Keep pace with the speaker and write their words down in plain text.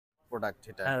Product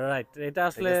এটা। হ্যাঁ, right. এটা ঠিক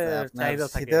আসলে আছে? আপনার চাহিদা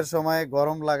থাকে। শীতের সময়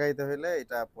গরম লাগাইতে হইলে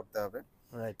এটা পড়তে হবে।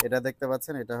 রাইট। এটা দেখতে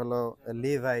পাচ্ছেন, এটা হলো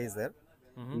লিভাইস এর।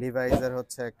 হুম, হুম। লিভাইস এর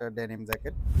হচ্ছে একটা ডেনিম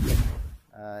জ্যাকেট।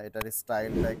 এটার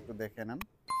স্টাইলটা একটু দেখে নেন।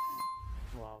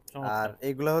 ওয়াও! আর চমৎকার।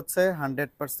 এগুলো হচ্ছে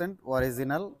 100%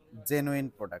 অরিজিনাল জেনুইন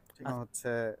প্রোডাক্ট। এটা আচ্ছা,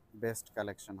 হচ্ছে বেস্ট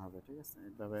কালেকশন হবে। ঠিক আছে?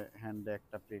 এইভাবে হ্যান্ডে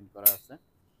একটা প্রিন্ট করা আছে।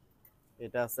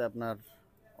 এটা আছে আপনার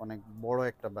অনেক বড়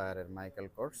একটা বায়ারের মাইকেল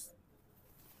কোর্স।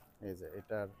 এই যে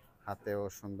এটার হাতেও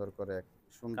সুন্দর করে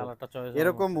সুন্দর কালারটা চয়েস হওয়ার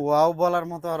এরকম মতো। ওয়াও বলার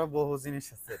মতো আরো বহু জিনিস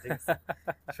আছে। ঠিক আছে?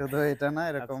 শুধু এটা না,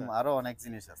 এরকম আচ্ছা, আরো অনেক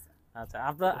জিনিস আছে। আচ্ছা। ঠিক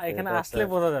আপনার আছে? এখানে এটা হচ্ছে, আসলে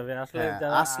বোঝা যাবে। আসলে হ্যাঁ,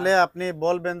 যারা আসলে আপনি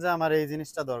বলবেন যে আমার এই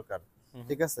জিনিসটা দরকার। হুম, হুম।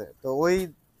 ঠিক আছে? তো ওই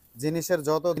জিনিসের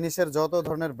যত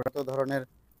ধরনের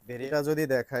ভেরিয়েন্ট যদি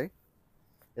দেখাই,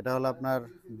 এটা হলো আপনার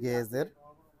গেজের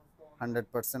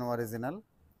 100% অরিজিনাল।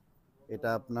 এটা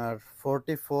আপনার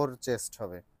 44 চেস্ট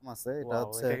হবে। আছে এটা ওয়াও!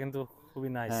 হচ্ছে, এটা কিন্তু খুবই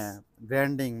নাইস। হ্যাঁ,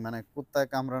 ব্র্যান্ডিং মানে কুত্তায়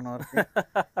কামড়ানো আরকি।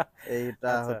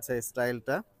 এইটা আচ্ছা, হচ্ছে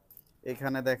স্টাইলটা।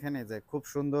 এখানে দেখেন এই যে খুব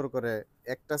সুন্দর করে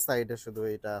একটা সাইডে শুধু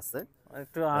এটা আছে।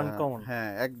 একটু আনকমন। হ্যাঁ,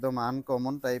 একদম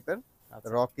আনকমন টাইপের আচ্ছা।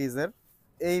 রকিজের।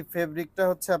 এই ফেব্রিকটা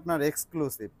হচ্ছে আপনার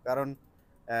এক্সক্লুসিভ। কারণ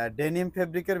ডেনিম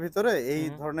ফেব্রিকের ভিতরে এই হুম,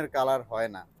 হুম। ধরনের কালার হয়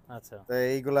না। আচ্ছা। তো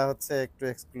এইগুলা হচ্ছে একটু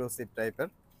এক্সক্লুসিভ টাইপের।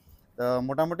 তো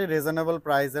মোটামুটি রিজনেবল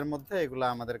প্রাইসের মধ্যে এগুলা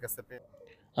আমাদের কাছে পেয়ে।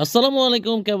 আসসালামু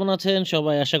আলাইকুম, কেমন আছেন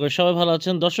সবাই? আশা করি সবাই ভালো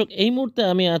আছেন। দর্শক, এই মুহূর্তে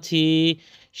আমি আছি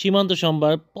সীমান্ত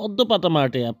সম্ভার পদ্মপাতা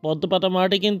মার্টে। পদ্মপাতা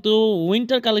মার্টে কিন্তু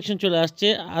উইন্টার কালেকশন চলে আসছে।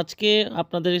 আজকে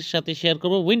আপনাদের সাথে শেয়ার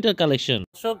করব উইন্টার কালেকশন।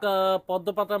 দর্শক,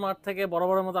 পদ্মপাতা মাঠ থেকে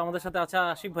বরাবরের মতো আমাদের সাথে আছে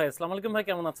আশিক ভাই। আসসালামু আলাইকুম ভাই,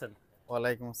 কেমন আছেন?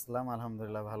 ওয়ালাইকুম আসসালাম,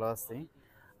 আলহামদুলিল্লাহ ভালো আছি।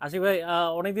 আশিক ভাই,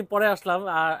 অনেকদিন পরে আসলাম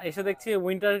আর এসে দেখছি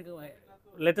উইন্টার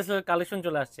লেটেস্ট কালেকশন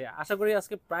চলে আসছে। আশা করি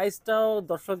আজকে প্রাইসটাও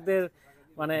দর্শকদের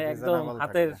মানে একদম রিজনেবল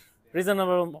হাতের থাকবে।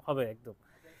 রিজনেবল হবে একদম।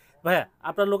 ভাইয়া,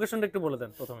 আপনার লোকেশনটা একটু বলে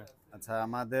দেন প্রথমে। আচ্ছা,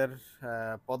 আমাদের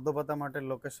পদ্মপাতা মার্টের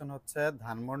লোকেশন হচ্ছে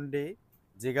ধানমন্ডি,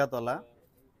 জিগাতলা,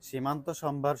 সীমান্ত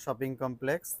সম্ভার shopping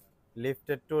complex,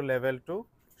 lifted two level 2,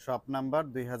 shop number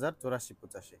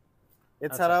 2084-85। আচ্ছা,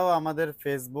 এছাড়াও আমাদের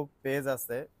ফেসবুক পেজ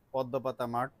আছে পদ্মপাতা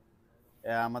মার্ট।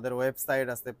 আমাদের ওয়েবসাইট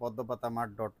আছে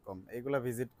পদ্মপাতামার্ট.com। এগুলো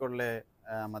ভিজিট করলে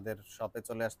আমাদের শপে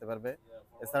চলে আসতে পারবে।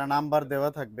 এছাড়া নাম্বার দেওয়া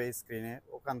থাকবে স্ক্রিনে,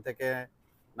 ওখান থেকে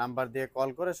নাম্বার দিয়ে কল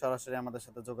করে সরাসরি আমাদের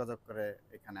সাথে যোগাযোগ করে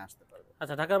এখানে আসতে পারবে।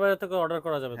 আচ্ছা। ঢাকার বাইরে থেকে অর্ডার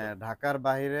করা যাবে তো? হ্যাঁ, ঢাকার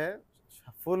বাইরে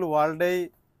ফুল ওয়ার্ল্ডেই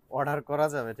অর্ডার করা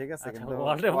যাবে। ঠিক আছে? আচ্ছা, কিন্তু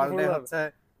ওয়ার্ল্ডে ওয়ার্ল্ডে ফুল। হচ্ছে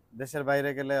দেশের বাইরে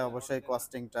গেলে অবশ্যই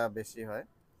কস্টিংটা বেশি হয়।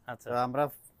 আচ্ছা, তো আমরা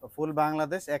ফুল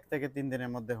বাংলাদেশ 1 থেকে 3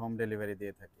 দিনের মধ্যে হোম ডেলিভারি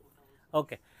দিয়ে থাকি।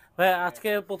 ওকে। ভাইয়া, আজকে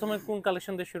প্রথমে কোন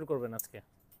কালেকশন দিয়ে শুরু করবেন আজকে?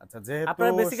 আচ্ছা, যেহেতু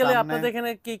আপনারা বেসিক্যালি সামনে আপনাদের এখানে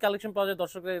কি কালেকশন পাওয়া যায়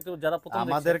দর্শকরা একটু যারা প্রথম দেখছে?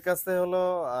 আমাদের কাছে হলো,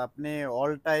 আপনি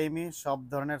অল টাইমই সব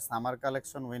ধরনের summer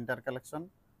collection, winter collection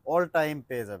all time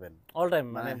পেয়ে যাবেন। অল টাইম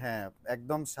মানে মানে হ্যাঁ,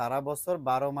 একদম সারা বছর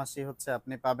 12 মাসই হচ্ছে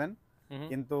আপনি পাবেন। হুম, হুম।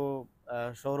 কিন্তু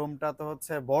শোরুমটা তো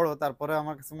হচ্ছে বড়, তারপরে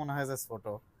আমার কাছে মনে হয় যে ছোট।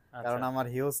 কারণ আচ্ছা, আমার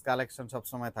হিউজ কালেকশন সব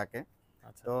সময় থাকে।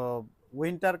 আচ্ছা, তো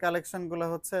উইন্টার কালেকশন গুলো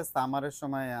হচ্ছে সামারের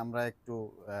সময় আমরা একটু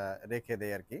রেখে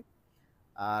দেই আর কি।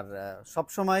 আর সব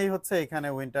সময়ই হচ্ছে এখানে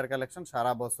উইন্টার কালেকশন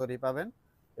সারা বছরই পাবেন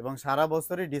এবং সারা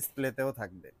বছরই ডিসপ্লেতেও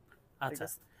থাকবে। ঠিক আচ্ছা।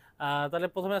 আছে? তাহলে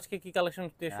প্রথমে আজকে কি কালেকশন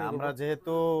দিয়ে হ্যাঁ, শুরু করব? আমরা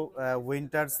যেহেতু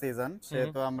উইন্টার সিজন, হুম, হুম।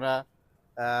 সেহেতু আমরা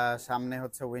সামনে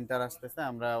হচ্ছে উইন্টার আসতেছে,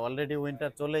 আমরা অলরেডি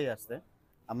উইন্টার চলেই আসছে,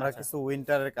 আমরা আচ্ছা, কিছু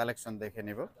উইন্টারের কালেকশন দেখে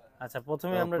নিব। আচ্ছা। তো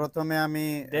প্রথমে আমরা প্রথমে আমি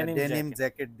ডেনিম ডেনিম জ্যাকেট।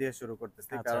 জ্যাকেট দিয়ে শুরু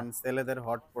করতেছি, আচ্ছা, কারণ ছেলেদের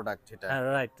হট প্রোডাক্ট এটা। হ্যাঁ,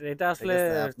 রাইট। এটা ঠিক আসলে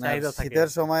আছে? আপনার চাহিদা থাকে। শীতের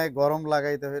সময় গরম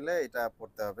লাগাইতে হলে এটা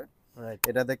পড়তে হবে। রাইট।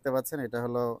 এটা দেখতে পাচ্ছেন, এটা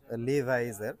হলো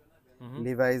লিভাইজের। হুম, হুম।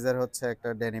 লিভাইজের হচ্ছে একটা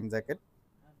ডেনিম জ্যাকেট।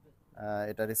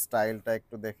 এটার স্টাইলটা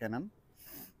একটু দেখে নেন।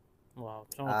 ওয়াও, আর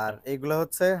চমৎকার। এগুলো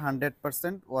হচ্ছে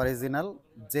 100% অরিজিনাল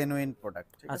জেনুইন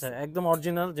প্রোডাক্ট। ঠিক আচ্ছা, আছে? একদম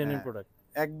অরিজিনাল জেনুইন হ্যাঁ, প্রোডাক্ট।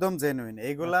 একদম জেনুইন।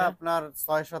 এগুলা ওকে। আপনার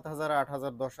 6-7 হাজার, 8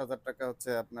 হাজার, 10 হাজার টাকা হচ্ছে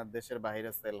আপনার দেশের বাইরে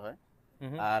সেল হয়। হুম,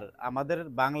 হুম। আর আমাদের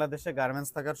বাংলাদেশে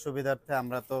গার্মেন্টস থাকার সুবিধার্থে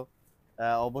আমরা তো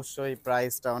অবশ্যই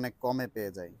প্রাইসটা অনেক কমে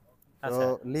পেয়ে যাই। তো আচ্ছা,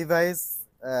 লিভাইস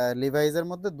লিভাইজের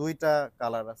মধ্যে 2টা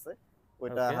কালার আছে।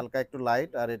 ওইটা ওকে। হালকা একটু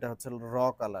লাইট, আর এটা হচ্ছে র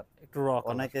কালার। একটু র কালার।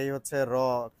 অনেকেই হচ্ছে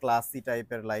ক্লাসি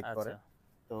টাইপের লাইক করে। আচ্ছা।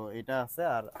 তো এটা আছে,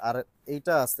 আর আর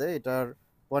এইটা আছে, এটার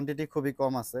কোয়ান্টিটি খুবই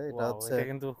কম আছে। এটা ওয়াও! হচ্ছে, এটা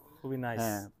কিন্তু খুবই নাইস।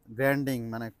 হ্যাঁ, ব্র্যান্ডিং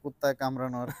মানে কুত্তায়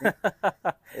কামড়ানো আরকি।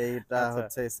 এইটা আচ্ছা,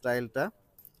 হচ্ছে স্টাইলটা।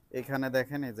 এখানে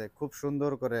দেখেন এই যে খুব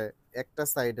সুন্দর করে একটা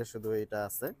সাইডে শুধু এটা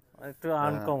আছে। একটু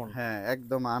আনকমন। হ্যাঁ,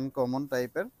 একদম আনকমন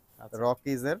টাইপের আচ্ছা,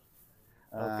 রকিজের।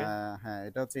 ওকে, হ্যাঁ,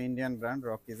 এটা হচ্ছে ইন্ডিয়ান ব্র্যান্ড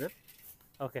রকিজের।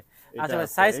 ওকে। এটা আচ্ছা ভাই,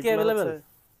 আছে। সাইজ কি এগুলো এভেইলেবল? হচ্ছে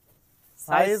সাইজ?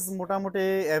 সাইজ মোটামুটি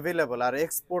অ্যাভেলেবল। আর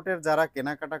এক্সপোর্টের যারা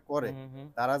কেনাকাটা করে হুম, হুম, হুম,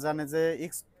 তারা জানে যে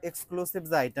এক্সক্লুসিভ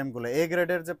যে আইটেমগুলো, এ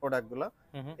গ্রেডের যে প্রোডাক্টগুলো,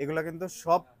 হুম, হুম। এগুলো কিন্তু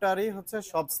সবটারই হচ্ছে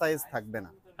সব সাইজ থাকবে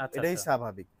না। আচ্ছা এটাই আচ্ছা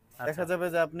স্বাভাবিক। দেখা আচ্ছা যাবে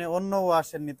যে আপনি অন্য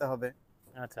ওয়াশের নিতে হবে,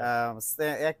 আচ্ছা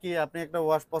একই আপনি একটা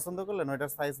ওয়াশ পছন্দ করলেন,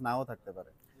 ওইটার সাইজ নাও থাকতে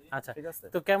পারে, আচ্ছা। ঠিক আছে।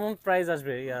 তো কেমন প্রাইস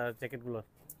আসবে জ্যাকেটগুলো,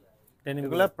 ডেনিমগুলো?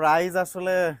 এগুলা প্রাইস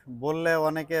আসলে বললে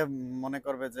অনেকে মনে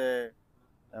করবে যে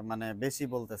মানে বেশি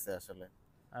বলতেছে আসলে।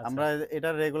 আচ্ছা। আমরা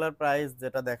এটার রেগুলার প্রাইস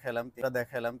যেটা দেখাইলাম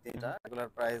তিনটা রেগুলার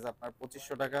প্রাইস আপনার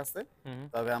 2500 টাকা আছে। হুম।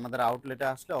 তবে আমাদের আউটলেটে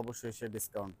আসলে অবশ্যই সে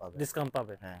ডিসকাউন্ট পাবে। ডিসকাউন্ট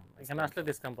পাবে, হ্যাঁ, এখানে ডিসকাউন্ট আসলে পাবে।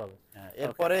 ডিসকাউন্ট পাবে। হ্যাঁ, ওকে।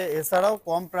 এরপরে এছাড়াও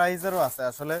কম প্রাইসেরও আছে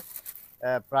আসলে।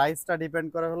 প্রাইসটা ডিপেন্ড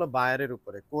করে হলো বায়ারের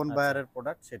উপরে, কোন আচ্ছা বায়ারের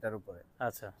প্রোডাক্ট সেটার উপরে,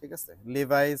 আচ্ছা। ঠিক আছে।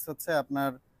 লিভাইস হচ্ছে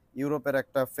আপনার ইউরোপের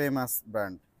একটা ফেমাস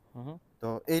ব্র্যান্ড। হুম। তো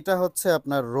এইটা হচ্ছে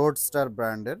আপনার রোডস্টার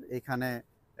ব্র্যান্ডের। এখানে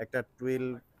একটা টুইল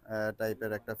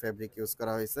টাইপের একটা ফেব্রিক ইউজ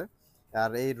করা হয়েছে।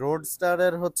 আর এই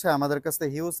রোডস্টারের হচ্ছে আমাদের কাছে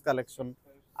হিউজ কালেকশন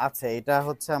আছে। এটা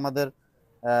হচ্ছে আমাদের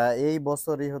এই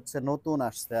বছরই হচ্ছে নতুন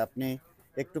আসছে। আপনি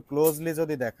একটু ক্লোজলি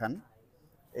যদি দেখান,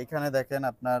 এখানে দেখেন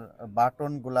আপনার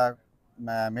বাটনগুলা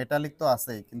মেটালিক তো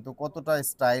আছেই, কিন্তু কতটা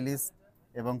স্টাইলিশ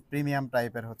এবং প্রিমিয়াম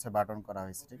টাইপের হচ্ছে বাটন করা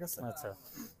হয়েছে, ঠিক আছে। আচ্ছা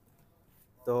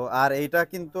তো আর এইটা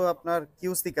কিন্তু আপনার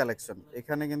কিউসি কালেকশন,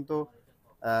 এখানে কিন্তু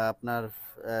আপনার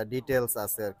ডিটেলস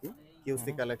আছে আর কি,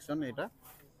 কিউসি হুম। কালেকশন এটা।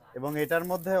 এবং এটার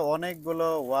মধ্যে অনেকগুলো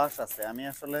ওয়াশ আছে, আমি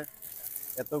আসলে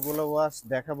এতগুলো ওয়াশ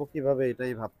দেখাবো কিভাবে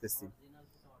এটাই ভাবতেছি।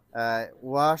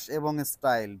 ওয়াশ এবং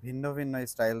স্টাইল, ভিন্ন ভিন্ন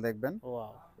স্টাইল দেখবেন।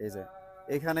 ওয়াও। এই যে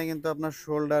এখানে কিন্তু আপনার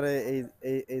শোল্ডারে এই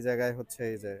এই এই জায়গায় হচ্ছে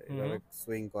এই যে এইভাবে হুম।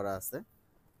 সুইং করা আছে।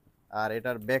 আর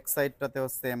এটার ব্যাক সাইডটাতেও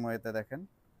সেম ওয়েতে দেখেন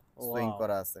সুইং ওয়াও।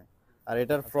 করা আছে। আর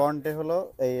এটার আচ্ছা। ফ্রন্টে হলো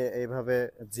এইভাবে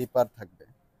জিপার থাকবে,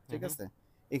 ঠিক হুম। আছে।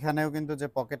 এখানেও কিন্তু যে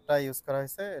পকেটটা ইউজ করা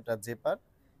হয়েছে এটা জিপার।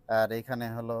 আর এখানে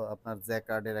হলো আপনার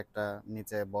জ্যাকার্ডের একটা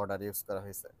নিচে বর্ডার ইউজ করা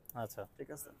হয়েছে, আচ্ছা ঠিক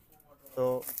আছে। তো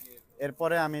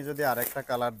এরপরে আমি যদি আরেকটা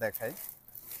কালার দেখাই,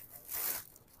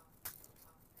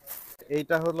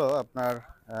 এইটা হলো আপনার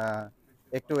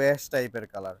একটু অ্যাশ টাইপের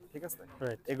কালার, ঠিক আছে।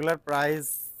 রাইট। এগুলার প্রাইস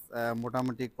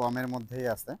মোটামুটি কমের মধ্যেই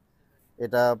আছে।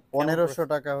 এটা কেমন 1500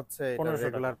 টাকা হচ্ছে এটা 1500 টাকা?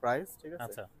 রেগুলার প্রাইস, ঠিক আছে।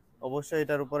 আচ্ছা অবশ্যই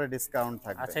এটার উপরে ডিসকাউন্ট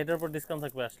থাকবে। আচ্ছা, এটার উপর ডিসকাউন্ট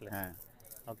থাকবে আসলে? হ্যাঁ,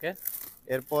 ওকে।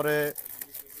 এরপরে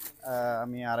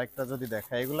আমি আরেকটা যদি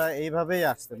দেখাই, এগুলা এইভাবেই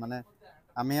আসছে, মানে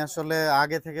আমি আসলে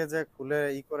আগে থেকে যে খুলে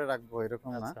করে রাখবো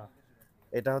এরকম না। আচ্ছা।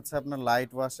 এটা হচ্ছে আপনার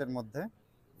লাইট ওয়াশের মধ্যে।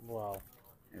 ওয়াও।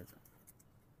 এই যে।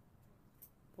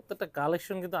 প্রত্যেকটা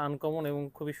কালেকশন কিন্তু আনকমন এবং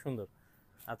খুবই সুন্দর।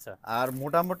 আচ্ছা আর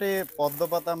মোটামুটি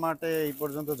পদ্মপাতা মাঠে এই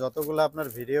পর্যন্ত যতগুলো আপনার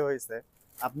ভিডিও হয়েছে,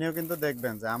 আপনিও কিন্তু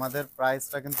দেখবেন যে আমাদের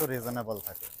প্রাইসটা কিন্তু রিজনেবল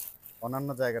থাকে অন্যান্য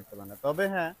জায়গার তুলনায়। তবে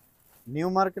হ্যাঁ, নিউ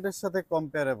মার্কেটের সাথে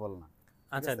কম্পেয়ারেবল না,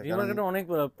 ঠিক আচ্ছা। আছে। নিউ কারণ মার্কেটে অনেক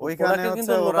ওইখানে প্রোডাক্টও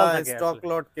কিন্তু হচ্ছে ওরা লোকাল থাকে স্টক আসলে।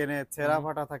 লট কেনে, ছেঁড়া হুম।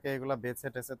 ফাটা থাকে, এগুলা বেছে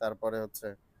টেছে তারপরে হচ্ছে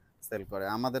সেল করে।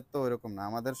 আমাদের তো ওইরকম না,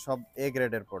 আমাদের সব এ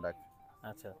গ্রেডের প্রোডাক্ট।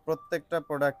 আচ্ছা প্রত্যেকটা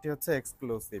প্রোডাক্টই হচ্ছে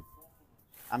এক্সক্লুসিভ।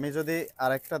 আমি যদি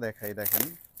আরেকটা দেখাই, দেখেন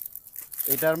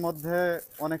এটার মধ্যে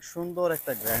অনেক সুন্দর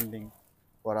একটা গ্র্যান্ডিং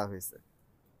করা হয়েছে।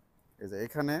 এই যে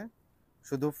এখানে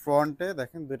শুধু ফ্রন্টে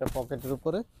দেখেন দুইটা পকেটের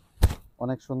উপরে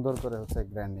অনেক সুন্দর করে হচ্ছে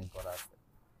গ্র্যান্ডিং করা আছে।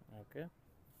 ওকে।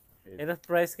 এই যে। এটার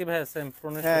প্রাইস কি ভাই সেম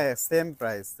 1500? হ্যাঁ, সেম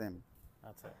প্রাইস, সেম।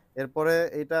 আচ্ছা এরপরে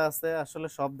এটা আছে, আসলে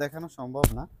সব দেখানো সম্ভব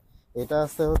না। এটা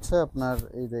আছে হচ্ছে আপনার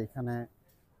এই যে এখানে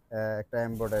একটা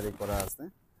এমব্রয়ডারি করা আছে।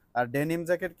 আর ডেনিম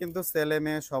জ্যাকেট কিন্তু ছেলে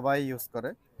মেয়ে সবাই ইউজ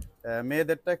করে।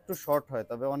 মেয়েদেরটা একটু শর্ট হয়,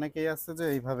 তবে অনেকেই আছে যে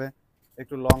এইভাবে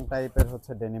একটু লং টাইপের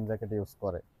হচ্ছে ডেনিম জ্যাকেট ইউজ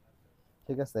করে,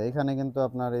 ঠিক আছে। এখানে কিন্তু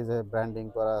আপনার এই যে ব্র্যান্ডিং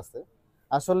করা আছে।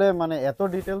 আসলে মানে এত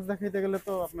ডিটেলস দেখাইতে গেলে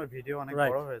তো আপনার ভিডিও অনেক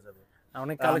রাইট। বড় হয়ে যাবে।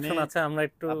 অনেক তা কালেকশন আমি আছে, আমরা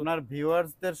একটু আপনার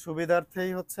ভিউয়ার্সদের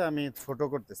সুবিধার্থেই হচ্ছে আমি ছোট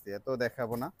করতেছি, এত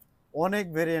দেখাবো না। অনেক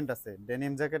ভেরিয়েন্ট আছে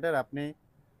ডেনিম জ্যাকেটের, আপনি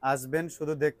আসবেন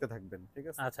শুধু দেখতে থাকবেন, ঠিক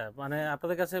আছে। আচ্ছা, মানে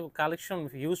আপনাদের কাছে কালেকশন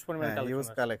হিউজ পরিমাণে হ্যাঁ, কালেকশন হিউজ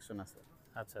আছে। কালেকশন আছে।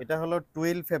 আচ্ছা। এটা হলো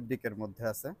টুইল ফেব্রিকের মধ্যে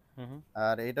আছে। হুম।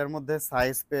 আর এটার মধ্যে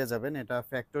সাইজ পেয়ে যাবেন, এটা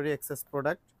ফ্যাক্টরি এক্সেস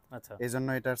প্রোডাক্ট, আচ্ছা এই জন্য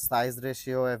এটার সাইজ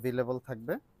রেশিও অ্যাভেলেবল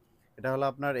থাকবে। এটা হলো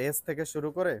আপনার এস থেকে শুরু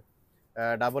করে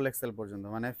ডাবল এক্সেল পর্যন্ত,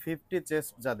 মানে 50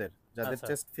 চেস্ট যাদের যাদের আচ্ছা।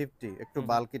 চেস্ট 50 একটু হুম।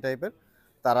 বাল্কি টাইপের,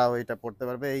 তারা ওইটা পড়তে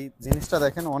পারবে। এই জিনিসটা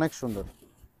দেখেন অনেক সুন্দর।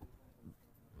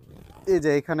 এই যে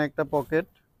এখানে একটা পকেট,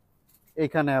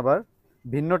 এইখানে আবার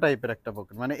ভিন্ন টাইপের একটা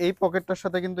পকেট, মানে এই পকেটটার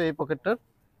সাথে কিন্তু এই পকেটটার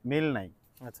মিল নাই,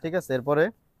 আচ্ছা ঠিক আছে। এরপরে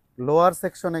লোয়ার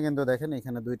সেকশনে কিন্তু দেখেন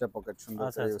এখানে দুইটা পকেট সুন্দর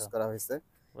আচ্ছা করে আচ্ছা। ইউজ করা হয়েছে।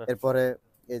 বাহ। এরপরে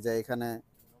এই যে এখানে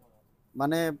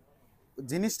মানে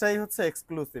জিনিসটাই হচ্ছে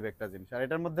এক্সক্লুসিভ একটা জিনিস। আর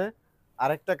এটার মধ্যে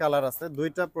আরেকটা কালার আছে,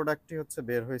 দুইটা প্রোডাক্টই হচ্ছে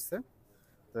বের হয়েছে।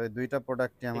 তো এই দুইটা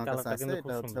প্রোডাক্টই এই আমার কাছে কালারটা আছে। কিন্তু খুব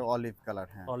এটা হচ্ছে সুন্দর, অলিভ কালার।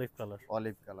 হ্যাঁ, অলিভ কালার।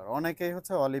 অলিভ কালার অনেকেই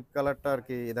হচ্ছে অলিভ কালারটা আর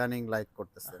কি ইদানিং লাইক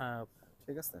করতেছে, হ্যাঁ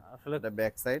ঠিক আছে। আসলে এটা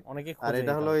ব্যাক সাইড। অনেকেই আর খোঁজে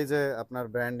এটা এই হলো কালার। এই যে আপনার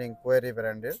ব্র্যান্ডিং কোয়েরি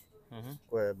ব্র্যান্ডের হুম।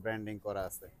 ব্র্যান্ডিং করা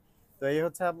আছে। তো এই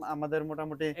হচ্ছে আমাদের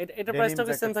মোটামুটি এটা ডেনিম প্রাইসটা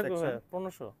কি সেম জ্যাকেট থাকবে সেকশন। ভাই?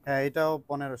 1500? হ্যাঁ, এটাও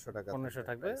 1500 টাকা 1500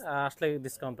 থাকবে, price। আসলে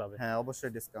ডিসকাউন্ট পাবে। হ্যাঁ,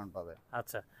 অবশ্যই ডিসকাউন্ট পাবে।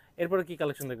 আচ্ছা, এরপরে কি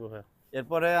কালেকশন দেখবো ভাই?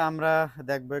 এরপরে আমরা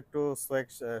দেখবো একটু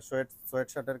সোয়েট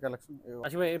শার্টের কালেকশন।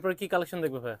 আশিক ভাই, এরপরে কি কালেকশন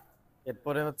দেখবো ভাই?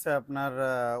 এরপরে হচ্ছে আপনার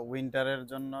উইন্টারের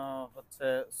জন্য হচ্ছে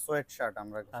সোয়েট শার্ট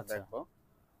আমরা কিছু আচ্ছা। দেখবো,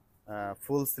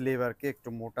 ফুল স্লিভ আর কি, একটু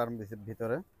মোটার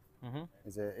ভিতরে। হুম।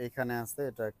 এই যে এইখানে আছে,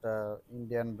 এটা একটা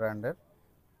ইন্ডিয়ান ব্র্যান্ডের।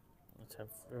 আচ্ছা,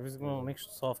 ফেব্রিক্সগুলো অনেক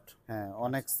সফট। হ্যাঁ,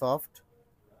 অনেক সফট।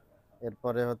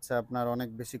 এরপরে হচ্ছে আপনার অনেক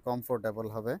বেশি কমফোর্টেবল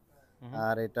হবে। হুম।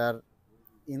 আর এটার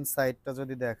ইনসাইডটা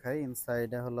যদি দেখাই,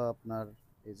 ইনসাইডে হলো আপনার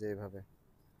এই যে এইভাবে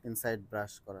ইনসাইড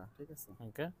ব্রাশ করা, ঠিক আছে।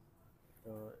 ওকে।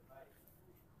 তো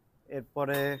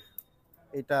এরপরে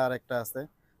এটা আরেকটা আছে।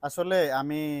 আসলে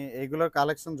আমি এইগুলোর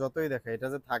কালেকশন যতই দেখাই, এটা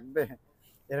যে থাকবে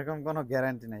এরকম কোনো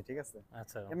গ্যারান্টি নাই, ঠিক আছে।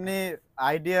 আচ্ছা। এমনি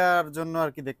আইডিয়ার জন্য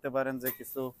আর কি দেখতে পারেন, যে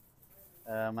কিছু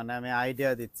মানে আমি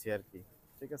আইডিয়া দিচ্ছি আর কি,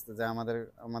 ঠিক আছে, যে আমাদের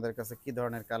আমাদের কাছে কি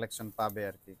ধরনের কালেকশন পাবে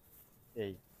আর কি,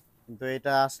 এই। কিন্তু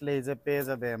এটা আসলেই যে পেয়ে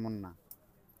যাবে এমন না,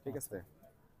 ঠিক আছে।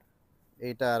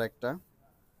 এইটা আরেকটা,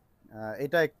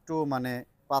 এটা একটু মানে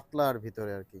পাতলার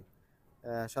ভিতরে আর কি।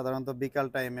 সাধারণত বিকাল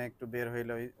টাইমে একটু বের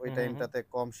হইলে ওই হুম। টাইমটাতে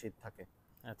কম শীত থাকে।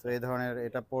 তো আচ্ছা। এই ধরনের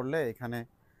এটা পরলে এখানে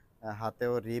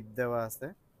হাতেও রিপ দেওয়া আছে,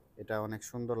 এটা অনেক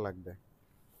সুন্দর লাগবে।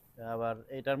 আবার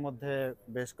এটার মধ্যে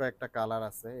বেশ কয়েকটা কালার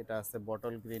আছে। এটা আছে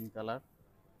বটল গ্রিন কালার,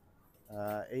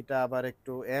 এইটা আবার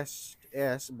একটু অ্যাশ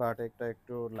অ্যাশ, বাট এটা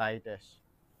একটু লাইট অ্যাশ।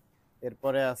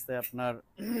 এরপরে আছে আপনার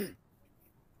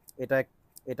এটা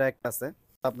এটা একটা আছে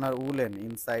আপনার উলেন,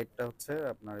 ইনসাইডটা হচ্ছে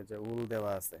আপনার এই যে উল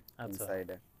দেওয়া আছে আচ্ছা।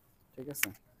 ইনসাইডে, ঠিক আছে।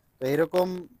 তো এরকম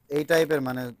এই টাইপের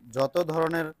মানে যত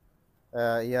ধরনের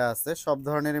ইয়া আছে, সব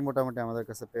ধরনেরই মোটামুটি আমাদের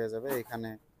কাছে পেয়ে যাবে। এখানে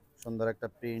সুন্দর একটা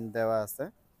প্রিন্ট দেওয়া আছে।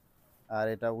 আর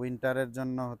এটা উইন্টারের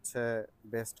জন্য হচ্ছে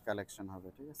বেস্ট কালেকশন হবে,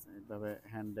 ঠিক আছে। এইভাবে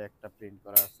হ্যান্ডে একটা প্রিন্ট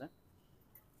করা আছে।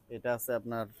 এটা আছে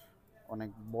আপনার অনেক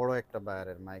বড় একটা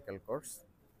বায়ারের, মাইকেল কোর্স।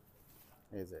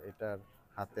 এই যে এটার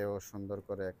হাতেও সুন্দর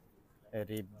করে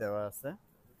রিপ দেওয়া আছে।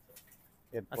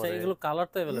 আচ্ছা, এরপরে এগুলো কালার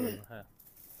তো অ্যাভেলেবল? হ্যাঁ।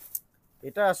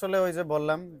 এটা আসলে ওই যে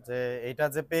বললাম যে এটা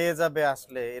যে পেয়ে যাবে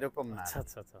আসলে এরকম না, আচ্ছা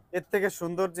আচ্ছা আচ্ছা এর থেকে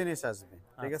সুন্দর জিনিস আসবে,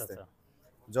 ঠিক আচ্ছা আছে। আচ্ছা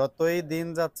যতই দিন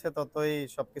যাচ্ছে ততই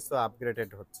সবকিছু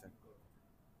আপগ্রেডেড হচ্ছে,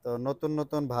 তো নতুন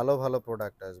নতুন ভালো ভালো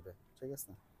প্রোডাক্ট আসবে, ঠিক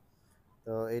আছে।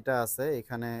 তো এটা আছে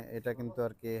এখানে, এটা কিন্তু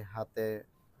আর কি হাতে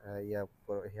ইয়া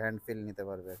হ্যান্ড ফিল নিতে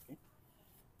পারবে আর কি।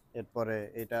 এরপরে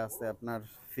এটা আছে আপনার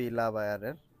ফিলা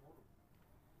বায়ারের।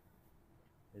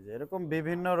 এই যে এরকম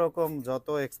বিভিন্ন রকম যত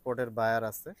এক্সপোর্টের বায়ার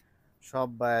আছে, সব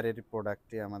বায়ারের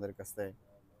প্রোডাক্টই আমাদের কাছে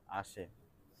আসে।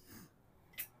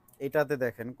 এটাতে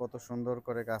দেখেন কত সুন্দর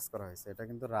করে কাজ করা হয়েছে, এটা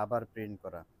কিন্তু রাবার প্রিন্ট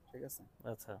করা, ঠিক আছে।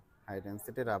 আচ্ছা। হাই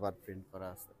ডেনসিটি রাবার প্রিন্ট করা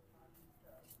আছে।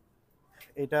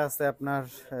 এটা আছে আপনার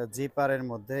জিপারের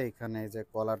মধ্যে, এখানে এই যে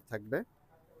কলার থাকবে,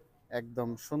 একদম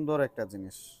সুন্দর একটা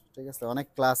জিনিস, ঠিক আছে, অনেক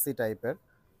ক্লাসি টাইপের।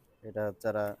 এটা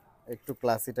যারা একটু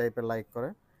ক্লাসি টাইপের লাইক করে,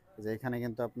 যে এখানে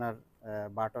কিন্তু আপনার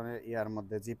বাটনের ইয়ার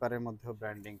মধ্যে, জিপারের মধ্যেও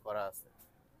ব্র্যান্ডিং করা আছে।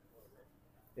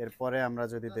 এরপরে আমরা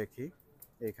যদি দেখি,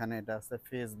 এখানে এটা আছে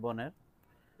ফেসবনের।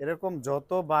 এরকম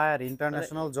যত বায়ার, মানে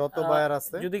ইন্টারন্যাশনাল যত আহ, বায়ার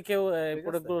আছে, যদি কেউ ঠিক আছে,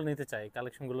 প্রোডাক্টগুলো নিতে চায়,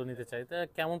 কালেকশনগুলো নিতে চায়, তা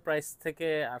কেমন প্রাইস থেকে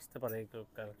আসতে পারে এগুলো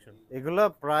কালেকশন? এগুলো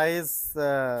প্রাইস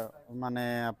মানে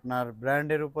আপনার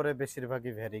ব্র্যান্ডের উপরে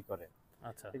বেশিরভাগই ভ্যারি করে,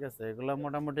 আচ্ছা ঠিক আছে। এগুলো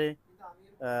মোটামুটি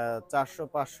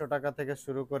 400-500 টাকা থেকে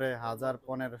শুরু করে 1000,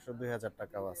 1500, 2000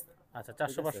 টাকাও আছে, আচ্ছা, ঠিক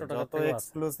 400 আছে। 500 টাকা যত থেকেও আছে।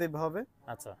 এক্সক্লুসিভ হবে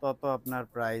আচ্ছা। তত আপনার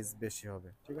প্রাইস বেশি হবে,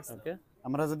 ঠিক আছে। ওকে।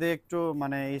 আমরা যদি একটু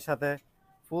মানে এই সাথে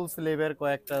ফুল স্লিভের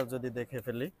কয়েকটা যদি দেখে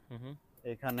ফেলি, হুম।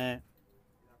 এখানে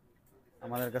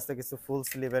আমাদের কাছে কিছু ফুল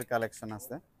স্লিভের কালেকশন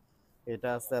আছে। এটা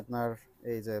আছে আপনার,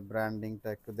 এই যে ব্র্যান্ডিংটা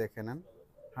একটু দেখে নেন,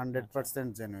 100%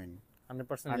 জেনুইন,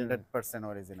 100% জেনুইন। 100%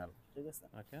 অরিজিনাল, ঠিক আছে।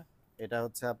 ওকে। এটা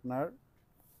হচ্ছে আপনার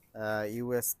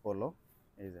ইউএস পোলো।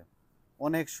 এই যে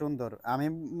অনেক সুন্দর, আমি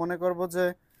মনে করব যে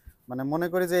মানে মনে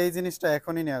করি যে এই জিনিসটা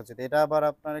এখনই নেওয়া উচিত। এটা আবার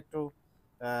আপনার একটু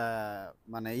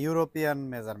মানে ইউরোপিয়ান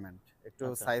মেজারমেন্ট, একটু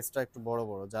আচ্ছা সাইজটা একটু বড়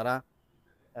বড়, যারা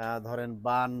ধরেন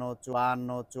 52, 54,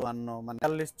 54 মানে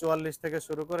 43, 44 থেকে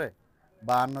শুরু করে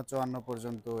 52, 54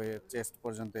 পর্যন্ত, চেস্ট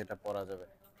পর্যন্ত এটা পরা যাবে।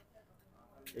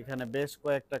 এখানে বেশ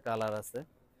কয়েকটা কালার আছে।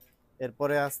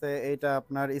 এরপরে আছে এইটা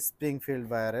আপনার স্প্রিংফিল্ড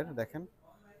বায়ারের, দেখেন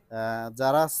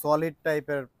যারা সলিড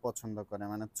টাইপের পছন্দ করে,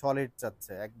 মানে সলিড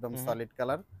চাচ্ছে, একদম হুম। সলিড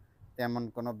কালার, তেমন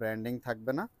কোনো ব্র্যান্ডিং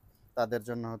থাকবে না, তাদের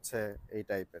জন্য হচ্ছে এই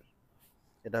টাইপের।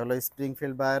 এটা হলো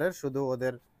স্প্রিংফিল্ড বায়ারের, শুধু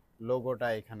ওদের লোগোটা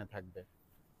এখানে থাকবে।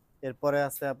 এরপরে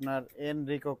আছে আপনার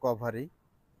এনরিকো কভারি,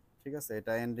 ঠিক আছে।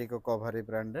 এটা এনরিকো কভারি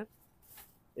ব্র্যান্ডের,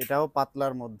 এটাও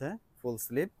পাতলার মধ্যে ফুল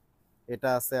স্লিভ। এটা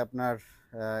আছে আপনার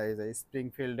এই যে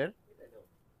স্প্রিংফিল্ডের,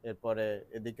 এরপরে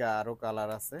এদিকে আরো কালার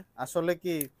আছে। আসলে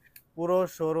কি পুরো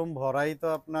শোরুম ভরাই তো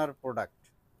আপনার প্রোডাক্ট,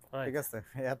 ঠিক Right. আছে?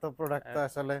 এত প্রোডাক্ট তো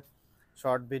আসলে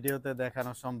শর্ট ভিডিওতে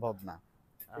দেখানো সম্ভব না,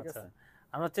 ঠিক আচ্ছা, আছে?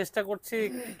 আমরা চেষ্টা করছি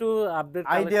একটু আপডেট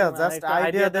আইডিয়া, কালেকশন, জাস্ট একটু আইডিয়া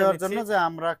আইডিয়াটা দেওয়ার নিচ্ছি। জন্য যে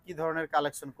আমরা কি ধরনের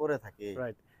কালেকশন করে থাকি,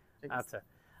 রাইট। ঠিক আছে? আচ্ছা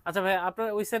আচ্ছা ভাই, আপনার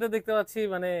ওই সাইডে দেখতে পাচ্ছি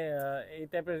মানে এই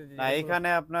টাইপের না, এখানে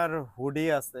আপনার হুডি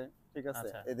আছে, ঠিক আছে?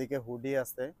 আচ্ছা এদিকে হুডি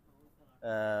আছে,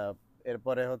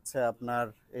 এরপরে হচ্ছে আপনার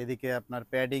এদিকে আপনার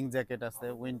প্যাডিং জ্যাকেট আছে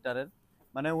উইন্টারের,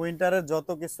 মানে উইন্টারের যত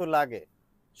কিছু লাগে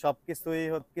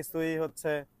সবকিছুই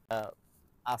হচ্ছে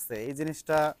আছে। এই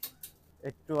জিনিসটা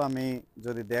একটু আমি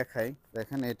যদি দেখাই,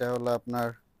 দেখেন এটা হলো আপনার,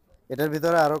 এটার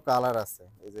ভিতরে আরো কালার আছে।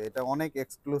 এই যে এটা অনেক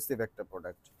এক্সক্লুসিভ একটা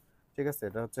প্রোডাক্ট, ঠিক আছে?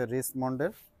 এটা হচ্ছে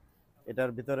রিসমন্ডের,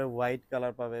 এটার ভিতরে হোয়াইট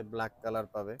কালার পাবে, ব্ল্যাক কালার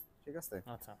পাবে, ঠিক আছে?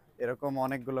 আচ্ছা এরকম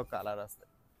অনেকগুলো কালার আছে।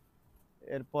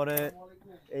 এরপরে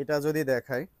এইটা যদি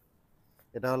দেখাই,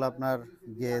 এটা হলো আপনার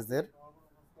গেজের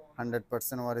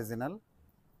 100% অরিজিনাল।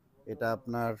 এটা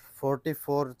আপনার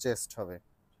 44 চেস্ট হবে,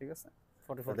 ঠিক আছে?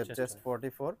 44 ওদের চেস্ট। চেস্ট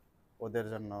 44, ওদের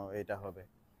জন্য এটা হবে।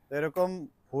 তো এরকম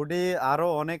হুডি আরো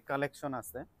অনেক কালেকশন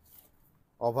আছে,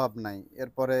 অভাব নাই।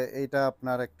 এরপরে এইটা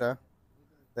আপনার একটা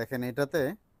দেখেন, এটাতে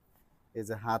এই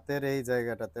যে হাতের এই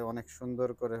জায়গাটাতে অনেক সুন্দর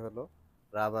করে হলো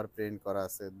রাবার প্রিন্ট করা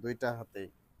আছে দুইটা হাতেই,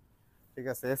 ঠিক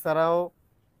আছে? এছাড়াও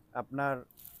আপনার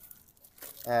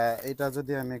এটা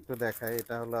যদি আমি একটু দেখাই,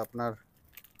 এটা হলো আপনার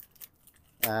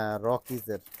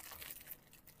রকিজের,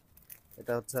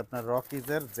 এটা হচ্ছে আপনার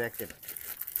রকিজের জ্যাকেট,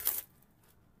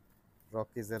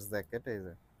 রকিজের জ্যাকেট। এই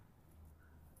যে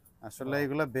আসলে Wow.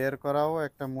 এগুলো বের করাও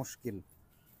একটা মুশকিল,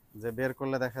 যে বের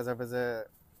করলে দেখা যাবে যে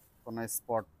কোনো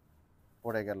স্পট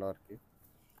পড়ে গেল আর কি।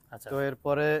 আচ্ছা তো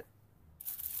এরপরে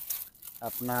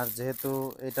আপনার যেহেতু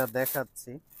এটা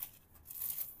দেখাচ্ছি,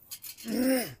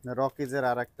 রকিজের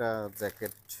আর একটা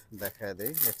জ্যাকেট দেখায়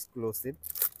দেই, এক্সক্লুসিভ।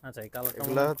 আচ্ছা, এই কালারটা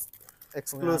এগুলো খুবই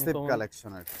এক্সক্লুসিভ আনকমন।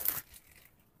 কালেকশন আর কি।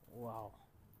 ওয়াও,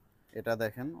 এটা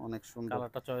দেখেন অনেক সুন্দর।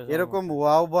 কালারটা চয়েস এরকম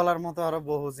ওয়াও বলার মতো আরো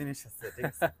বহু জিনিস আছে, ঠিক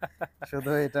আছে?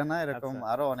 শুধু এটা না, এরকম আচ্ছা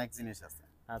আরো অনেক জিনিস আছে।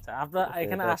 আচ্ছা, আপনার ঠিক আছে,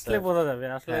 এখানে এটা আসলে একটা, বোঝা যাবে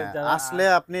আসলে হ্যাঁ, যারা আসলে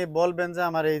আপনি বলবেন যে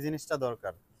আমার এই জিনিসটা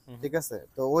দরকার, হুম, ঠিক আছে?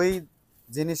 তো ওই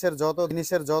জিনিসের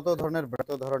যত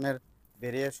ধরনের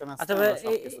ভেরিয়েশন আছে আচ্ছা ভাই, আমরা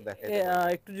সবকিছু দেখাইতে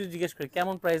পারবো। একটু যদি জিজ্ঞেস করি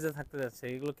কেমন প্রাইসে থাকতে যাচ্ছে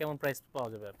এগুলো, কেমন প্রাইস পাওয়া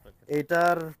যাবে আপনার কাছে?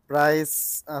 এইটার প্রাইস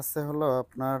আছে হলো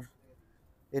আপনার,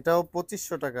 এটাও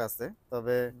 2500 টাকা আছে,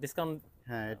 তবে ডিসকাউন্ট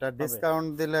হ্যাঁ, এটা হবে? ডিসকাউন্ট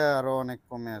দিলে আরো অনেক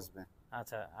কমে আসবে,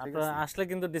 আচ্ছা, ঠিক আপনারা আছে? আসলে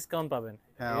কিন্তু ডিসকাউন্ট পাবেন।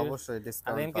 হ্যাঁ, এর- অবশ্যই আর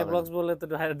ডিসকাউন্ট এমকে পাবেন। ব্লগস বললে তো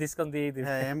ডিসকাউন্ট দিয়েই দিবে।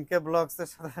 হ্যাঁ, এমকে ব্লগস এর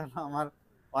সাথে হলো আমার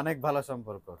অনেক ভালো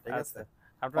সম্পর্ক, ঠিক আছে? আচ্ছা,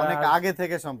 আপনারা অনেক আগে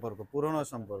থেকে সম্পর্ক, পুরনো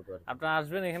সম্পর্ক আর কি। আপনারা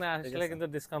আসবেন এখানে, ঠিক আসলে আছে? কিন্তু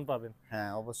ডিসকাউন্ট পাবেন। হ্যাঁ,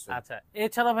 অবশ্যই। আচ্ছা,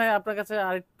 এছাড়া ভাই আপনার কাছে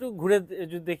আরেকটু ঘুরে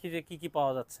যদি দেখি যে কি কি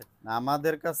পাওয়া যাচ্ছে।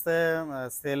 আমাদের কাছে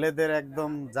ছেলেদের একদম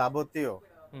যাবতীয়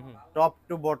হুম হুম। টপ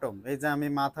টু বটম, এই যে আমি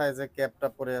মাথায় যে ক্যাপটা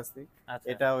পরে আছি, আচ্ছা,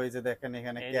 এটা ওই যে দেখেন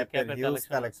এখানে এই যে ক্যাপের ক্যাপের হিউজ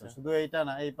কালেকশন কালেকশন, আছে। শুধু এইটা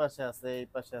না, এই পাশে আছে, এই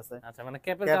পাশে আছে, আচ্ছা, মানে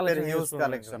ক্যাপের ক্যাপের কালেকশন হিউজ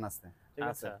কালেকশন আছে, ঠিক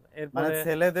আছে? আচ্ছা, মানে এরপরে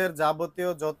ছেলেদের যাবতীয়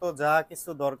যত যা কিছু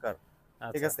দরকার,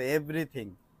 ঠিক আচ্ছা আছে, এভরিথিং।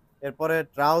 এরপরে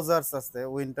ট্রাউজার্স আছে,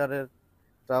 উইন্টারের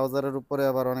ট্রাউজারের উপরে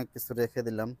আবার অনেক কিছু রেখে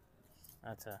দিলাম।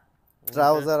 আচ্ছা,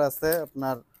 ট্রাউজার আছে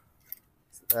আপনার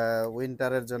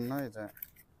উইন্টারের জন্য, এই যে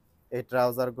এই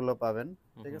ট্রাউজার গুলো পাবেন,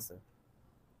 ঠিক আছে?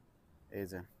 এই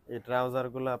যে এই ট্রাউজার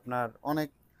গুলো আপনার অনেক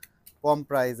কম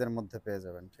প্রাইজের মধ্যে পেয়ে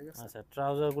যাবেন, ঠিক আছে? আচ্ছা,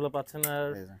 ট্রাউজার গুলো পাচ্ছেন আর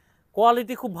এই যে,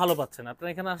 কোয়ালিটি খুব ভালো পাচ্ছেন আপনার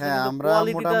এখানে আসলে, হ্যাঁ, কিন্তু আমরা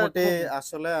কোয়ালিটিটা মোটামুটি খুব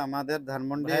আসলে আমাদের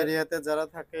ধানমন্ডি ভাই- এরিয়াতে যারা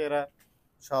থাকে এরা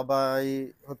সবাই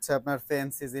হচ্ছে আপনার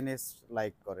ফ্যান্সি জিনিস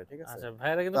লাইক করে, ঠিক আছে? আচ্ছা,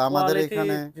 ভাইরা তো কিন্তু আমাদের কোয়ালিটি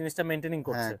এখানে, জিনিসটা মেইনটেইনিং হ্যাঁ,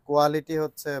 করছে। কোয়ালিটি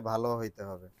হচ্ছে ভালো হইতে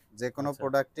হবে। যে কোনো আচ্ছা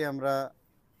প্রোডাক্টই আমরা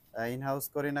ইন হাউস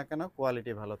করি না কেন,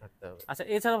 কোয়ালিটি ভালো থাকতে হবে। আচ্ছা,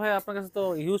 এছাড়া ভাই আপনার কাছে তো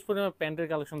হিউজ পরিমাণে প্যান্টের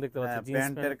কালেকশন দেখতে পাচ্ছি, হ্যাঁ, জিন্স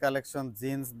প্যান্টের কালেকশন,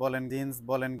 জিন্স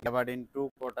বলেন গ্যাবার্ডিন, টু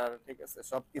কোয়ার্টার, ঠিক আছে,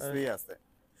 সবকিছুই আছে।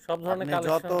 সব ধরনের আপনি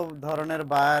যত কালেকশন। ধরনের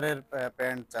বায়ারের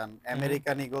প্যান্ট চান,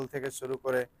 আমেরিকান ইগল থেকে শুরু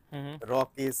করে হুম হুম।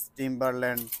 রকিস,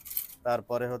 টিম্বারল্যান্ড,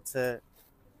 তারপরে হচ্ছে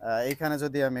এইখানে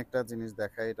যদি আমি একটা জিনিস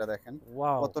দেখাই, এটা দেখেন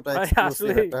ওয়াও কতটা ভাই, এক্সক্লুসিভ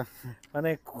আসলে একটা মানে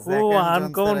জ্যাক খুব এন্ড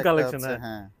আনকমন জোনসের একটা কালেকশন। হচ্ছে,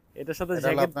 হ্যাঁ, হ্যাঁ, এটার সাথে এটা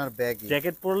হলো আপনার ব্যাগি।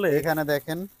 জ্যাকেট পরলে এখানে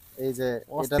দেখেন এই যে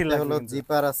অস্থির এটাতে লাগবে হলো কিন্তু।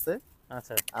 জিপার আছে,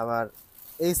 আচ্ছা আবার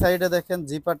এই সাইডে দেখেন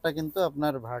জিপারটা কিন্তু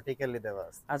আপনার ভার্টিক্যালি দেওয়া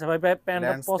আছে। আচ্ছা ভাই, প্যান্টটা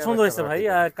ল্যান্ডস্কেপ পছন্দ একটা হয়েছে ভাই,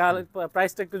 ভার্টিক্যাল।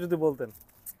 প্রাইসটা একটু যদি বলতেন।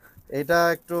 এটা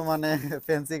একটু মানে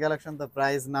ফ্যান্সি কালেকশন, তো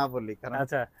প্রাইস না বলি, কারণ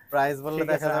আচ্ছা প্রাইস বললে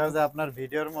ঠিক দেখা আছে, যাবে যে আপনার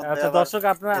ভিডিওর মধ্যে আচ্ছা আবার দর্শক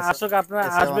আপনারা এসে আসুক, আপনারা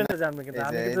এসে আসবেন অনেক, জানবেন, কিন্তু এই যে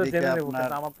আমি কিন্তু এইদিকে জেনে নেবো, আপনার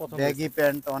কিন্তু আমার পছন্দ ব্যাগি হয়েছে।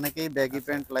 প্যান্ট, অনেকেই ব্যাগি আচ্ছা,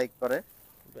 প্যান্ট লাইক করে।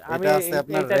 আমি এটা আছে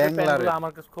আপনার এই টাইপের প্যান্টগুলো র্যাংলারের,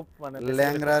 আমার কাছে খুব মানে basically খুব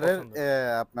ল্যাংরারের পছন্দ।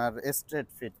 আপনার স্ট্রেট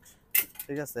ফিট,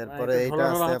 ঠিক আছে? মানে এরপরে একটু এইটা ঢোলা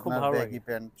ঢোলা আছে আমার খুব আপনার ভালো লাগে। Baggy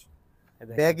pant. এই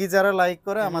দেখেন। ব্যাগি যারা লাইক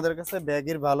করে হুম হুম। আমাদের কাছে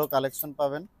ব্যাগির ভালো কালেকশন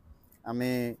পাবেন। আমি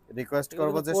রিকোয়েস্ট এগুলো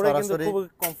করব কিন্তু যে পরে কিন্তু সরাসরি খুব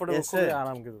কমফোর্টেবল, এসে, খুবই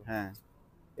আরাম কিন্তু। হ্যাঁ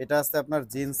এটা আছে আপনার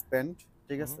জিন্স প্যান্ট,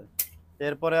 ঠিক আছে।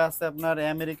 এরপরে আছে আপনার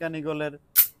আমেরিকান ইগলের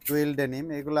টুইল ডেনিম,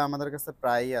 এগুলো আমাদের কাছে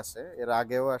প্রায়ই আসে, এর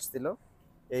আগেও আসছিল।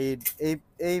 এই এই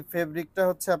এই ফেব্রিকটা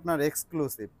হচ্ছে আপনার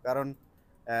এক্সক্লুসিভ, কারণ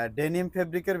ডেনিম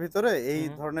ফেব্রিকের ভিতরে এই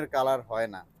ধরনের কালার হয়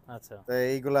না। আচ্ছা তো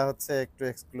এইগুলা হচ্ছে একটু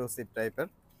এক্সক্লুসিভ টাইপের।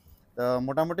 তো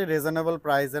মোটামুটি রিজনেবল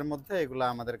প্রাইসের মধ্যে এগুলা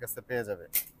আমাদের কাছে পেয়ে যাবে।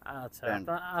 আচ্ছা, প্যান্ট,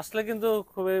 আপনারা আসলে কিন্তু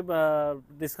খুবই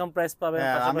ডিসকাউন্ট প্রাইস পাবেন।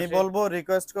 হ্যাঁ আমি পাশাপাশি বলবো,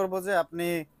 রিকোয়েস্ট করব যে আপনি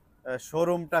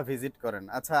শোরুমটা ভিজিট করেন।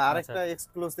 আচ্ছা আরেকটা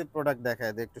এক্সক্লুসিভ প্রোডাক্ট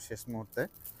দেখায় দিই একটু শেষ মুহূর্তে।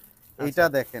 এইটা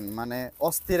দেখেন, মানে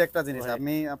অস্থির একটা জিনিস। ভাই।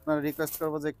 আমি আপনার রিকোয়েস্ট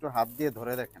করব যে একটু হাত দিয়ে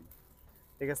ধরে দেখেন,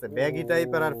 ঠিক আছে। ব্যাগি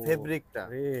টাইপের আর ফেব্রিকটা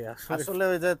আরে আসলে আসলে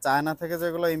ওই যে চায়না থেকে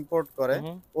যেগুলো ইম্পোর্ট করে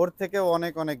হুম, ওর থেকে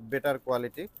অনেক অনেক বেটার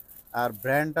কোয়ালিটি। আর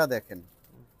ব্র্যান্ডটা দেখেন,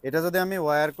 এটা যদি আমি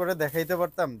ওয়্যার করে দেখাইতে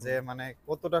পারতাম যে মানে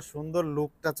কতটা সুন্দর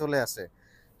লুকটা চলে আসে,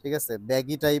 ঠিক আছে।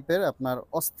 ব্যাগি টাইপের আপনার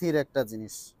অস্থির একটা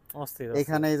জিনিস। অস্থির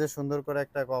এখানে এই যে সুন্দর করে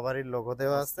একটা কভারির লোগো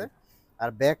দেওয়া আছে, আর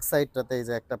ব্যাক সাইডটাতে এই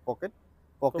যে একটা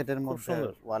পকেটের খুব মধ্যে,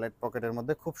 সুন্দর। ওয়ালেট পকেটের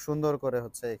মধ্যে খুব সুন্দর করে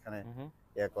হচ্ছে এখানে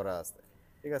ইয়ে করা আছে,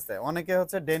 ঠিক আছে। অনেকে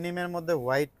হচ্ছে ডেনিমের মধ্যে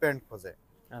হোয়াইট প্যান্ট খোঁজে,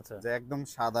 আচ্ছা যে একদম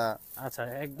সাদা। আচ্ছা,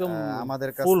 একদম আমাদের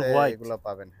ফুল কাছে হোয়াইট। এগুলো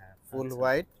পাবেন, হ্যাঁ ফুল আচ্ছা।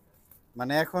 হোয়াইট।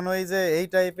 মানে এখন ওই যে এই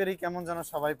টাইপেরই কেমন যেন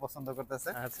সবাই পছন্দ করতেছে।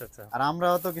 আচ্ছা আচ্ছা আর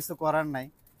আমরাও তো কিছু করার নাই,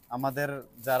 আমাদের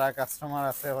যারা কাস্টমার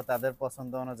আছে তাদের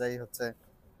পছন্দ অনুযায়ী হচ্ছে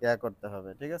ইয়া করতে হবে,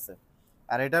 ঠিক আছে।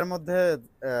 আর এটার মধ্যে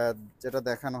যেটা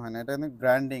দেখানো হয় না, এটা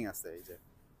গ্র্যান্ডিং আছে, এই যে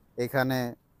এখানে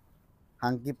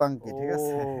হাঙ্কি পাঙ্কি, ঠিক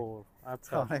আছে। ও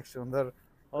আচ্ছা, অনেক সুন্দর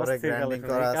করে অস্থির গ্র্যান্ডিং কালেকশন।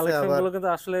 করা এই আছে। কালেকশন আবার গুলো কিন্তু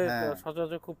আসলে হ্যাঁ,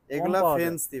 সচরাচর খুব কম এগুলা পাওয়া যায়।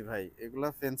 ফেন্সি ভাই, এগুলা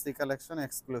ফেন্সি কালেকশন,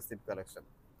 এক্সক্লুসিভ কালেকশন,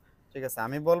 ঠিক আছে।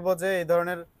 আমি বলবো যে এই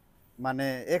ধরনের মানে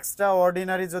এক্সট্রা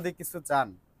অর্ডিনারি যদি কিছু চান,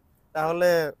 তাহলে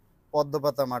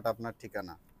পদ্মপাতা মাঠ আপনার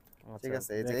ঠিকানা, ঠিক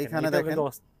আছে। এই যে এইখানে এটাও দেখেন, কিন্তু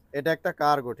এটা একটা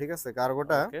কার্গো, ঠিক আছে।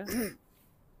 কার্গোটা ওকে।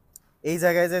 এই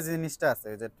জায়গায় যে জিনিসটা আছে,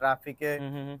 ওই যে ট্রাফিকে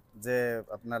হুম হুম হুম। যে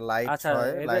আপনার লাইট আচ্ছা,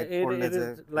 হয়, এটা লাইট পড়লে যে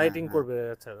লাইটিং হ্যাঁ, করবে।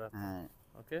 আচ্ছা হ্যাঁ,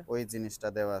 ওকে, ওই জিনিসটা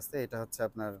দেওয়া আছে। এটা হচ্ছে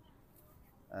আপনার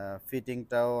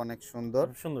ফিটিংটাও অনেক সুন্দর,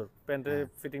 সুন্দর প্যান্টের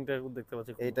হ্যাঁ ফিটিংটা দেখতে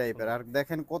পাচ্ছি, খুব এই টাইপের। সুন্দর। আর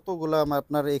দেখেন কতগুলো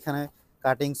আপনার এখানে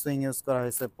কাটিং সুইং ইউজ করা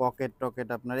হয়েছে, পকেট টকেট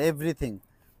আপনার এভরিথিং,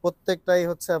 প্রত্যেকটাই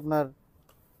হচ্ছে আপনার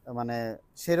মানে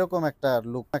সেরকম একটা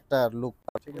লুক,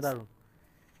 ঠিক আছে। দারুণ।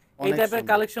 এই অনেক টাইপের সুন্দর।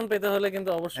 কালেকশন পেতে হলে কিন্তু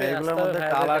হ্যাঁ, অবশ্যই এগুলোর আসতে হবে মধ্যে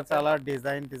ভাইয়াদের কালার কাছে। টালার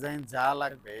ডিজাইন যা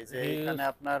লাগবে, এই যে Huge, এখানে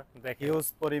আপনার দেখেন। হিউজ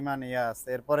পরিমাণ ইয়ে আছে।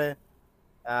 এরপরে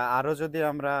আরো যদি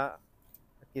আমরা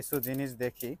কিছু জিনিস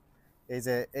দেখি, এই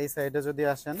যে এই সাইডে যদি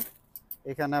আসেন,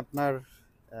 এখানে আপনার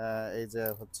এই যে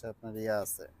হচ্ছে আপনার ইয়া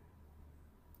আছে,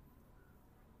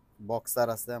 বক্সার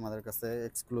আছে আমাদের কাছে,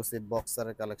 এক্সক্লুসিভ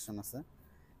বক্সারের কালেকশন আছে।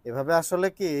 এভাবে আসলে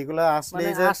কি এগুলা আসলে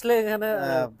মানে যে আসলে এখানে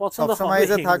পছন্দ সবসময় হবে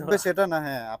যে থাকবে সেটা না,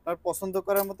 হ্যাঁ আপনার পছন্দ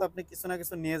করার মতো আপনি কিছু না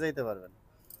কিছু নিয়ে যাইতে পারবেন,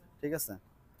 ঠিক আছে।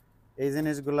 এই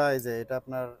জিনিসগুলা, এই যে এটা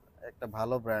আপনার একটা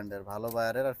ভালো ব্র্যান্ডের, ভালো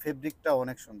বায়ারের, আর ফেব্রিকটা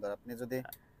অনেক সুন্দর। আপনি যদি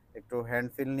একটু হ্যান্ড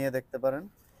ফিল নিয়ে দেখতে পারেন,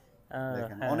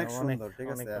 দেখেন হ্যাঁ, অনেক অনেক সুন্দর, ঠিক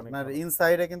অনেক আছে। অনেক আপনার ভালো।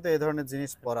 ইনসাইডে কিন্তু এই ধরনের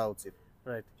জিনিস পরা উচিত,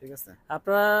 রাইট। ঠিক আছে।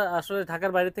 আপনারা আসলে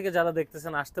ঢাকার বাইরে থেকে যারা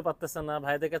দেখতেছেন, আসতে পারতেছেন না,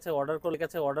 ভাইদের কাছে অর্ডার করলে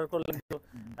কিন্তু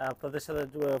আপনাদের সাথে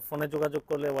ফোনে যোগাযোগ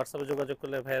করলে, হোয়াটসঅ্যাপে যোগাযোগ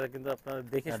করলে ভাইরা কিন্তু আপনারা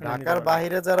দেখে শুনে নিতে ঢাকার পারবেন।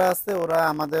 বাইরে যারা আছে ওরা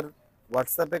আমাদের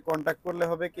হোয়াটসঅ্যাপে কন্টাক্ট করলে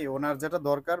হবে, কি ওনার যেটা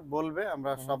দরকার বলবে,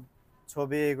 আমরা সব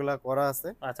ছবি এগুলা করা আছে,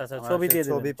 আচ্ছা আচ্ছা, আমরা ছবি সেই দিয়ে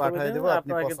দিবেন, ছবি পাঠিয়ে দিবেন, দেব,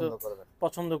 আপনি আপনারা কিন্তু পছন্দ করবেন,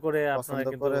 পছন্দ করে আপনারা পছন্দ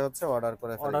কিন্তু করে হচ্ছে অর্ডার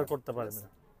করে অর্ডার ফেলবেন, করতে ঠিক পারবেন। আছে।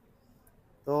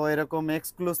 তো এরকম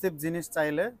এক্সক্লুসিভ জিনিস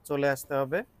চাইলে চলে আসতে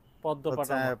হবে পদ্মপাতা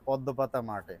হচ্ছে মাঠ। পদ্মপাতা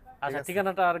মার্টে, ঠিক আচ্ছা, আছে।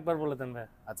 ঠিকানাটা আরেকবার বলে দেন ভাই।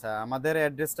 আচ্ছা, আমাদের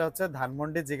অ্যাড্রেসটা হচ্ছে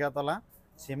ধানমন্ডি জিগাতলা,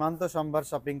 সীমান্ত সম্ভার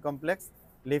shopping complex,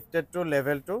 lifted two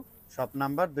level 2, shop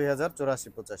number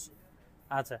 2084-85।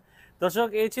 আচ্ছা দর্শক,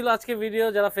 এই ছিল আজকে ভিডিও।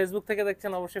 যারা ফেসবুক থেকে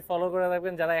দেখছেন অবশ্যই ফলো করে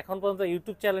রাখবেন, যারা এখন পর্যন্ত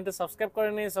ইউটিউব চ্যানেলটা সাবস্ক্রাইব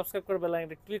করেননি, সাবস্ক্রাইব করে বেল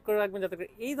আইকনটা ক্লিক করে রাখবেন, যাতে করে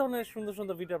এই ধরনের সুন্দর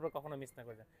সুন্দর ভিডিও আপনারা কখনো মিস না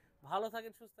করেন। ভালো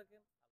থাকেন, সুস্থ থাকেন।